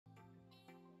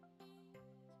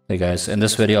Hey guys, in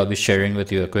this video I'll be sharing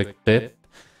with you a quick tip.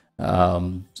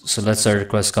 So let's say a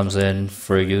request comes in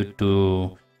for you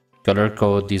to color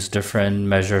code these different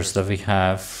measures that we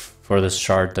have for this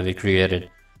chart that we created.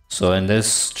 So in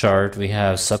this chart we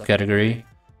have subcategory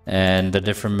and the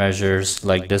different measures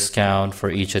like discount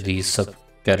for each of these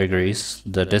subcategories,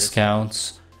 the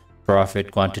discounts,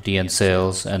 profit, quantity and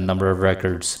sales, and number of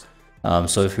records.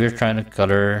 So if we're trying to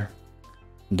color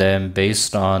them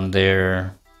based on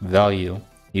their value,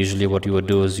 usually what you would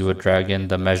do is you would drag in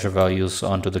the measure values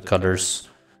onto the colors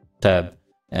tab.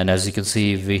 And as you can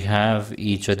see, we have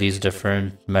each of these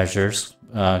different measures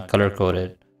color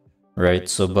coded, right?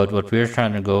 So, but what we're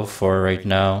trying to go for right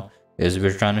now is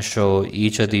we're trying to show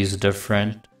each of these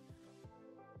different.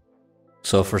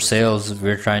 So for sales,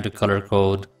 we're trying to color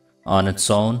code on its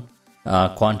own.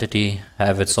 Quantity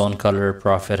have its own color,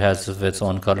 profit has its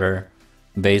own color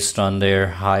based on their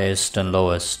highest and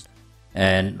lowest,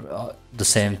 and the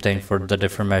same thing for the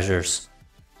different measures.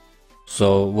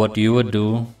 So what you would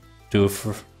do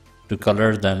to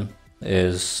color them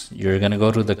is you're going to go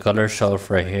to the color shelf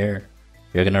right here.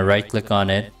 You're going to right click on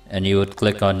it and you would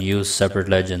click on use separate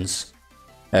legends.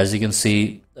 As you can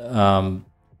see,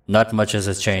 not much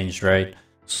has changed, right?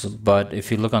 So, but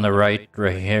if you look on the right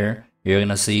here, you're going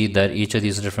to see that each of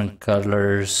these different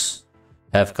colors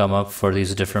have come up for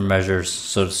these different measures.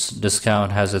 So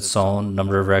discount has its own,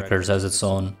 number of records has its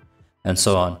own, and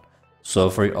so on. So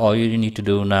for all you need to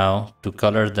do now to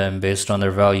color them based on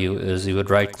their value is you would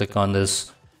right click on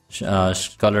this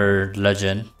color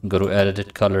legend, go to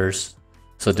edit colors.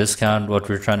 So discount, what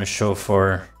we're trying to show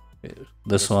for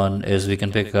this one is we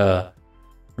can pick a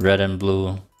red and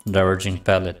blue diverging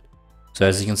palette. So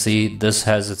as you can see, this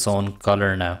has its own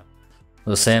color now.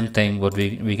 The same thing, what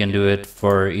we can do it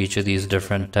for each of these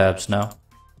different tabs now.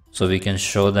 So we can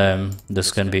show them,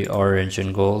 this can be orange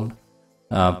and gold.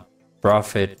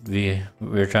 Profit,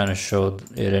 we're trying to show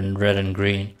it in red and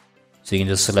green. So you can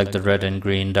just select the red and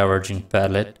green diverging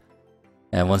palette.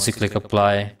 And once you click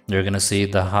apply, you're going to see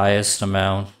the highest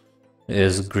amount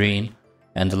is green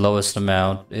and the lowest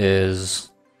amount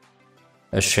is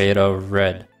a shade of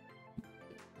red.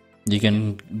 You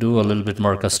can do a little bit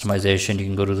more customization. You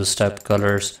can go to the step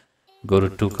colors, go to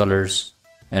two colors,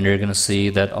 and you're going to see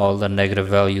that all the negative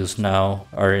values now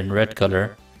are in red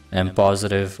color and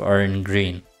positive are in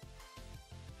green.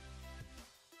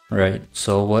 Right,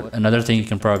 so what another thing you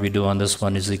can probably do on this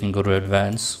one is you can go to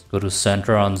advanced, go to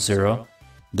center on 0.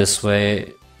 This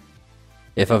way,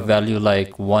 if a value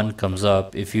like 1 comes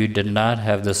up, if you did not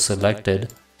have this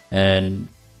selected, and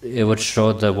it would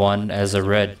show the 1 as a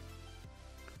red.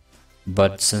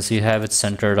 But since you have it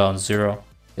centered on 0,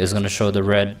 it's going to show the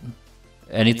red,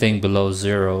 anything below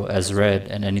 0 as red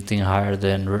and anything higher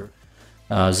than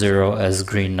 0 as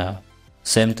green now.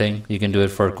 Same thing, you can do it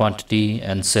for quantity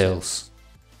and sales.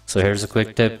 So here's a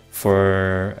quick tip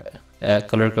for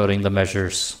color coding the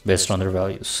measures based on their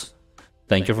values.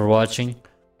 Thank you for watching.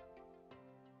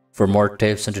 For more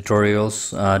tips and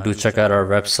tutorials, do check out our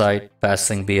website,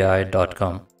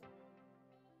 passingbi.com.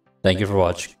 Thank you for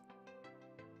watching.